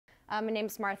My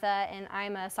name's Martha, and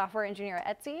I'm a software engineer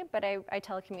at Etsy, but I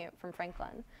telecommute from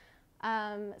Franklin.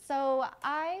 So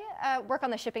I work on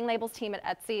the shipping labels team at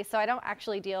Etsy, so I don't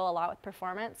actually deal a lot with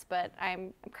performance, but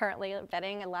I'm currently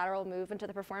vetting a lateral move into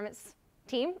the performance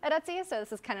team at Etsy, so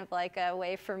this is kind of like a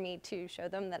way for me to show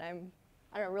them that I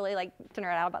don't really like to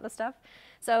nerd out about this stuff.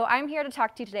 So I'm here to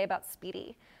talk to you today about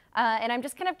SPDY. And I'm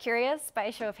just kind of curious, by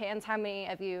a show of hands, how many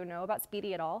of you know about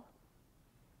SPDY at all?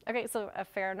 Okay, so a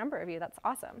fair number of you, that's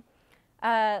awesome.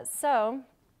 So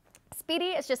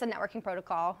SPDY is just a networking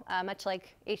protocol, much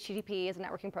like HTTP is a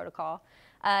networking protocol.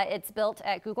 It's built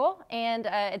at Google, and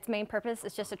its main purpose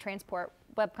is just to transport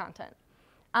web content.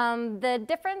 The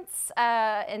difference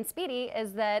in SPDY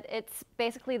is that it's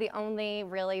basically the only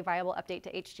really viable update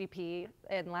to HTTP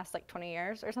in the last like 20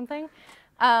 years or something.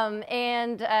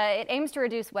 It aims to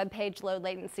reduce web page load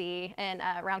latency and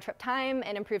round-trip time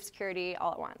and improve security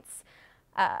all at once.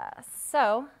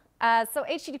 So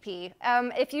HTTP,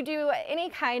 if you do any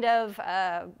kind of,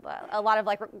 a lot of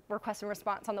like request and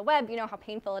response on the web, you know how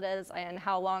painful it is and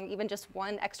how long even just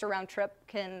one extra round trip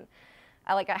can,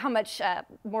 like how much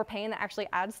more pain that actually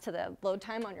adds to the load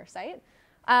time on your site.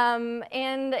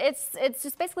 And it's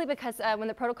just basically because when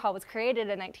the protocol was created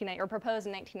in proposed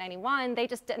in 1991, they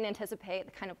just didn't anticipate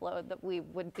the kind of load that we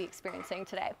would be experiencing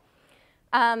today.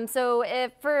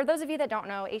 For those of you that don't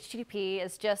know, HTTP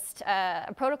is just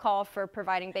a protocol for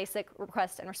providing basic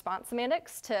request and response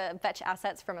semantics to fetch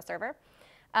assets from a server.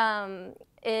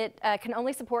 It can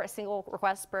only support a single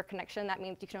request per connection. That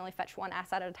means you can only fetch one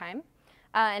asset at a time.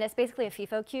 And it's basically a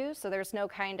FIFO queue, so there's no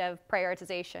kind of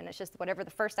prioritization. It's just whatever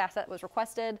the first asset was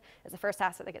requested is the first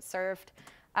asset that gets served.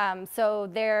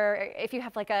 If you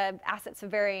have like assets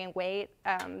of varying weight,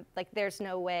 like there's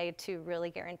no way to really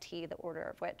guarantee the order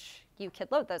of which you could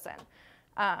load those in.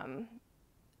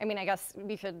 I mean, I guess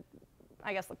you could,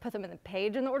 put them in the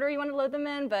page in the order you want to load them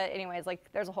in, but anyways, like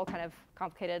there's a whole kind of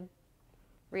complicated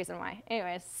reason why.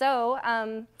 Anyways, so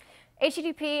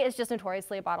HTTP is just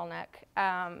notoriously a bottleneck.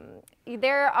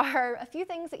 There are a few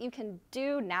things that you can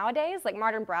do nowadays, like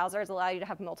modern browsers allow you to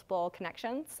have multiple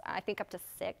connections, I think up to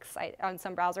 6. On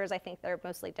some browsers, I think they're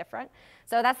mostly different.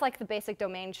 So that's like the basic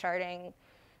domain sharding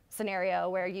scenario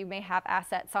where you may have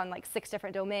assets on like 6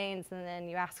 different domains, and then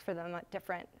you ask for them at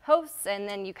different hosts, and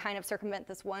then you kind of circumvent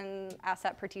this one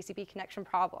asset per TCP connection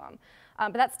problem.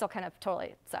 But that still kind of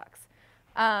totally sucks.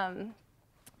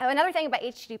 Another thing about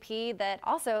HTTP that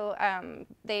also,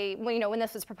 when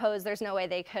this was proposed, there's no way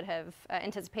they could have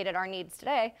anticipated our needs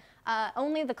today.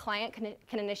 Only the client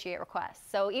can initiate requests.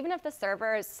 So even if the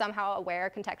server is somehow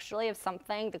aware contextually of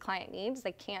something the client needs,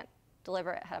 they can't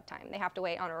deliver it ahead of time. They have to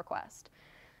wait on a request.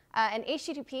 And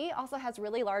HTTP also has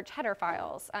really large header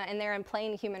files, and they're in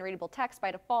plain human readable text by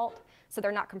default, so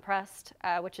they're not compressed,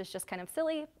 which is just kind of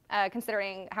silly,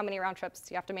 considering how many round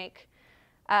trips you have to make.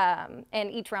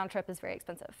 And each round trip is very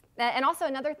expensive. And also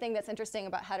another thing that's interesting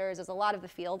about headers is a lot of the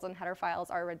fields on header files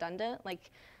are redundant.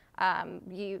 Like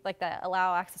the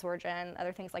allow access origin,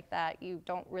 other things like that, you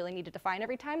don't really need to define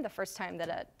every time. The first time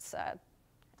that it's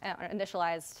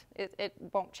initialized, it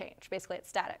won't change. Basically, it's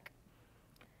static.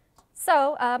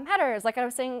 So headers, like I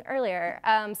was saying earlier,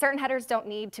 certain headers don't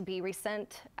need to be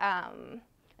resent. And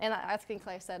I think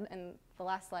like I said in the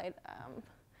last slide,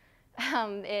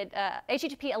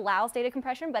 HTTP allows data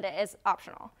compression, but it is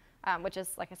optional, which is,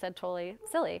 like I said, totally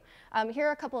silly. Here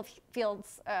are a couple of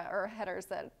fields or headers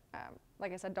that,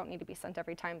 like I said, don't need to be sent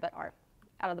every time, but are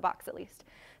out of the box at least.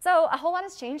 So a whole lot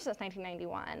has changed since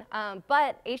 1991,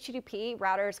 but HTTP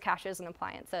routers, caches, and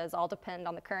appliances all depend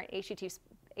on the current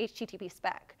HTTP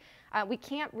spec. We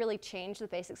can't really change the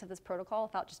basics of this protocol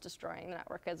without just destroying the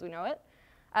network as we know it.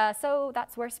 So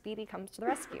that's where SPDY comes to the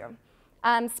rescue.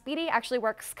 SPDY actually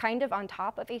works kind of on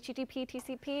top of HTTP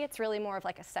TCP. It's really more of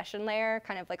like a session layer,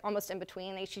 kind of like almost in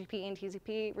between HTTP and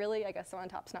TCP, really. I guess so on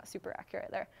top's not super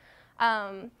accurate there.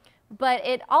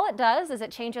 But all it does is it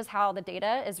changes how the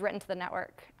data is written to the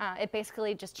network. It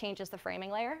basically just changes the framing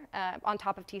layer on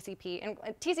top of TCP. And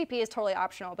TCP is totally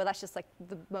optional, but that's just like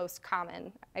the most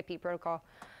common IP protocol.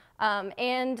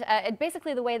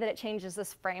 Basically the way that it changes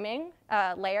this framing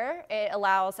layer, it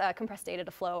allows compressed data to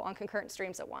flow on concurrent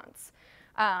streams at once.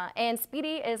 And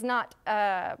SPDY is not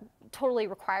totally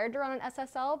required to run an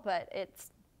SSL, but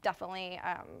it's definitely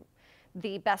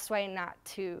the best way not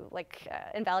to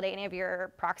invalidate any of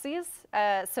your proxies.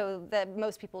 So that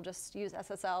most people just use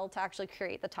SSL to actually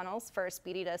create the tunnels for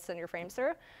SPDY to send your frames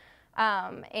through.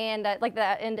 Like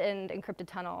the end-to-end encrypted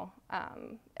tunnel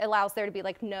allows there to be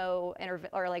like no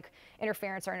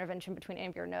interference or intervention between any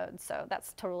of your nodes. So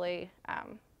that's totally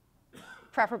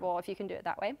preferable if you can do it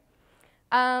that way.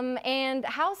 And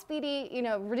how Speedy,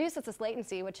 reduces this latency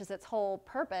latency which is its whole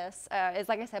purpose, is,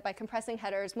 like I said, by compressing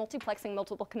headers, multiplexing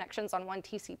multiple connections on one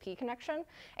TCP connection.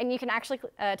 And you can actually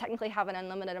technically have an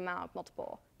unlimited amount of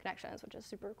multiple connections, which is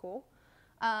super cool.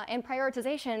 And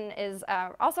prioritization is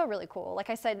also really cool. Like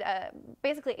I said,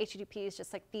 basically HTTP is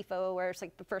just like FIFO, where it's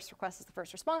like the first request is the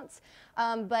first response.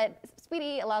 But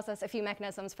Speedy allows us a few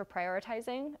mechanisms for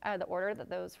prioritizing the order that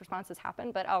those responses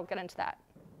happen, but I'll get into that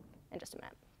in just a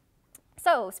minute.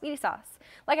 So Speedy sauce.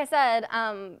 Like I said,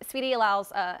 Speedy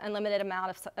allows an unlimited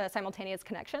amount of simultaneous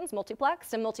connections,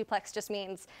 multiplexed, and multiplex just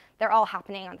means they're all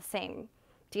happening on the same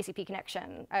TCP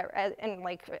connection. And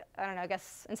like, I don't know, I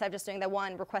guess instead of just doing the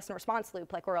one request and response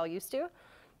loop like we're all used to.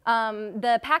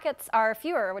 The packets are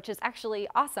fewer, which is actually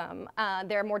awesome.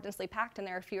 They're more densely packed and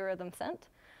there are fewer of them sent.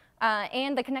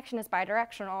 And the connection is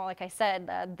bidirectional. Like I said,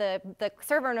 the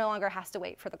server no longer has to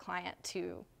wait for the client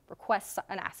to request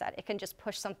an asset. It can just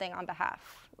push something on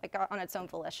behalf, like on its own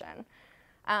volition.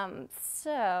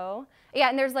 So yeah,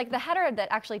 and there's like the header that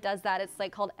actually does that. It's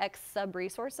like called X sub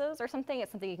resources or something. It's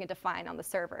something you can define on the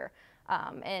server.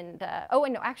 Oh, and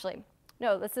no, actually,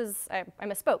 no, this is, I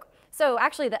misspoke. So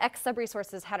actually the X sub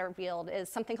resources header field is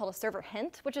something called a server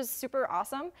hint, which is super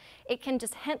awesome. It can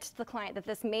just hint to the client that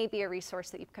this may be a resource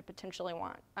that you could potentially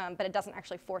want, but it doesn't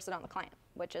actually force it on the client,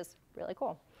 which is really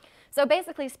cool. So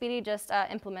basically, Speedy just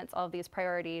implements all of these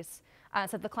priorities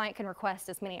so the client can request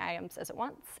as many items as it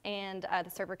wants, and the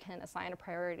server can assign a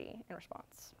priority in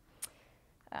response,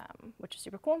 which is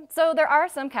super cool. So there are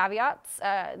some caveats.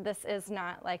 This is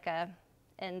not like a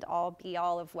end-all,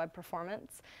 be-all of web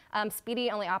performance. Speedy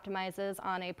only optimizes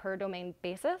on a per-domain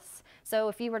basis. So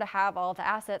if you were to have all of the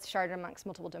assets sharded amongst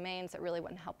multiple domains, it really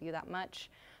wouldn't help you that much.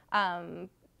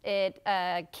 It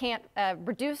can't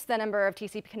reduce the number of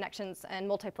TCP connections and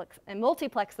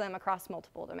multiplex them across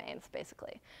multiple domains,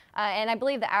 basically. And I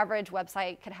believe the average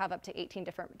website could have up to 18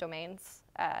 different domains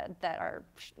that are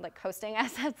like hosting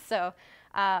assets. So,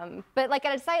 but like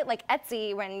at a site like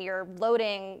Etsy, when you're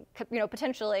loading,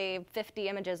 potentially 50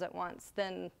 images at once,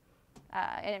 then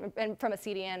and from a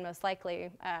CDN most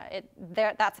likely,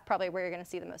 that's probably where you're going to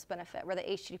see the most benefit, where the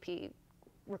HTTP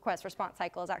request response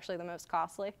cycle is actually the most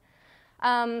costly.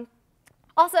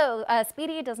 Also,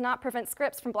 Speedy does not prevent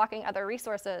scripts from blocking other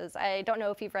resources. I don't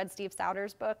know if you've read Steve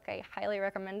Sauter's book. I highly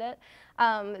recommend it.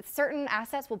 Certain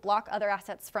assets will block other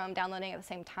assets from downloading at the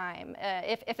same time.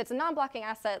 If it's a non-blocking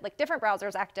asset, like different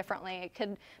browsers act differently. It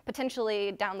could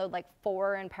potentially download like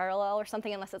 4 in parallel or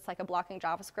something, unless it's like a blocking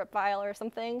JavaScript file or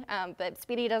something. But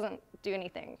Speedy doesn't do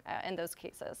anything in those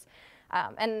cases.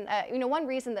 One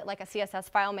reason that like a CSS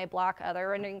file may block other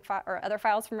rendering or other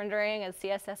files from rendering is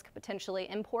CSS could potentially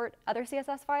import other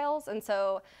CSS files, and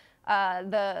so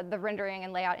the rendering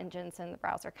and layout engines in the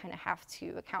browser kind of have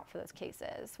to account for those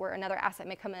cases where another asset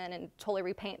may come in and totally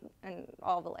repaint and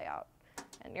all the layout.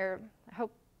 And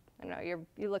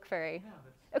you look very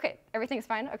okay. Everything's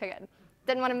fine. Okay, good.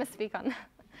 Didn't want to misspeak on that.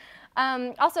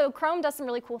 Also, Chrome does some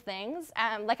really cool things.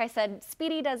 Like I said,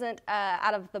 Speedy doesn't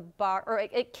out of the box, or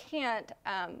it can't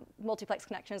multiplex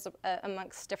connections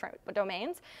amongst different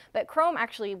domains, but Chrome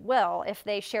actually will if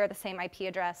they share the same IP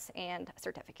address and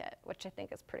certificate, which I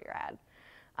think is pretty rad.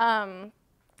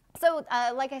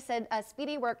 Like I said,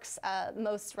 Speedy works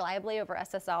most reliably over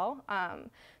SSL.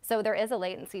 So there is a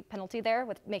latency penalty there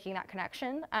with making that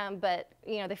connection, but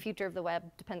the future of the web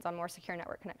depends on more secure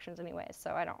network connections anyway.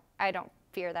 So I don't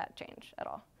fear that change at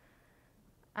all.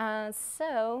 I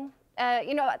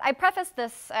prefaced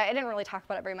this. I didn't really talk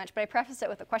about it very much, but I prefaced it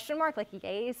with a question mark, like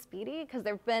yay Speedy, because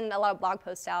there've been a lot of blog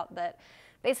posts out that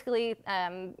basically,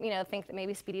 think that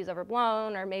maybe Speedy is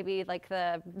overblown, or maybe like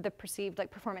the perceived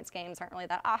like performance gains aren't really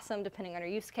that awesome, depending on your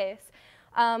use case.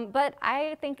 But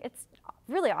I think it's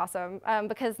really awesome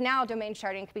because now domain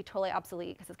sharding can be totally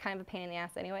obsolete because it's kind of a pain in the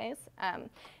ass anyways.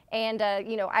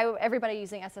 Everybody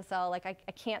using SSL, like I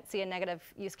can't see a negative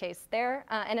use case there.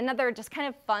 And another just kind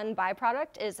of fun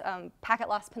byproduct is packet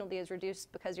loss penalty is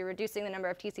reduced because you're reducing the number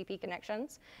of TCP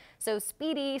connections. So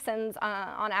Speedy sends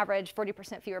on average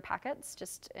 40% fewer packets,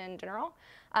 just in general.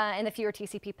 And the fewer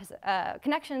TCP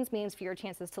connections means fewer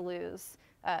chances to lose,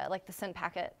 like the send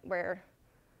packet where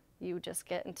you just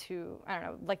get into, I don't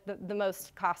know, like the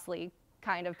most costly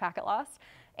kind of packet loss.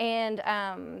 And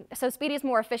so Speedy's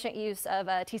more efficient use of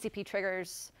TCP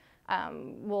triggers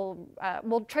will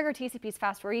trigger TCP's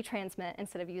fast retransmit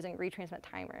instead of using retransmit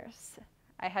timers.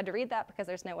 I had to read that because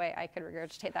there's no way I could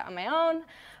regurgitate that on my own.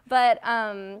 But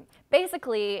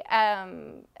basically,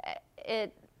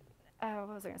 what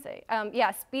was I going to say?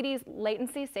 Speedy's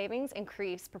latency savings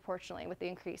increase proportionally with the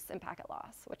increase in packet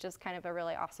loss, which is kind of a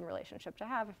really awesome relationship to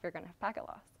have if you're going to have packet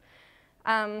loss.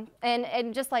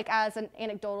 And just like as an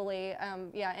anecdotally,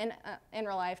 yeah, in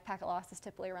real life, packet loss is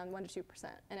typically around 1 to 2%,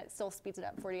 and it still speeds it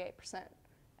up 48%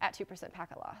 at 2%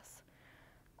 packet loss.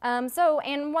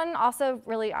 And one also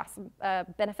really awesome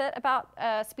benefit about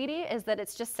SPDY is that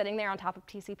it's just sitting there on top of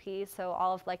TCP, so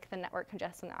all of like the network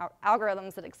congestion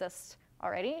algorithms that exist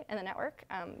already in the network,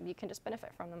 you can just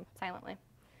benefit from them silently.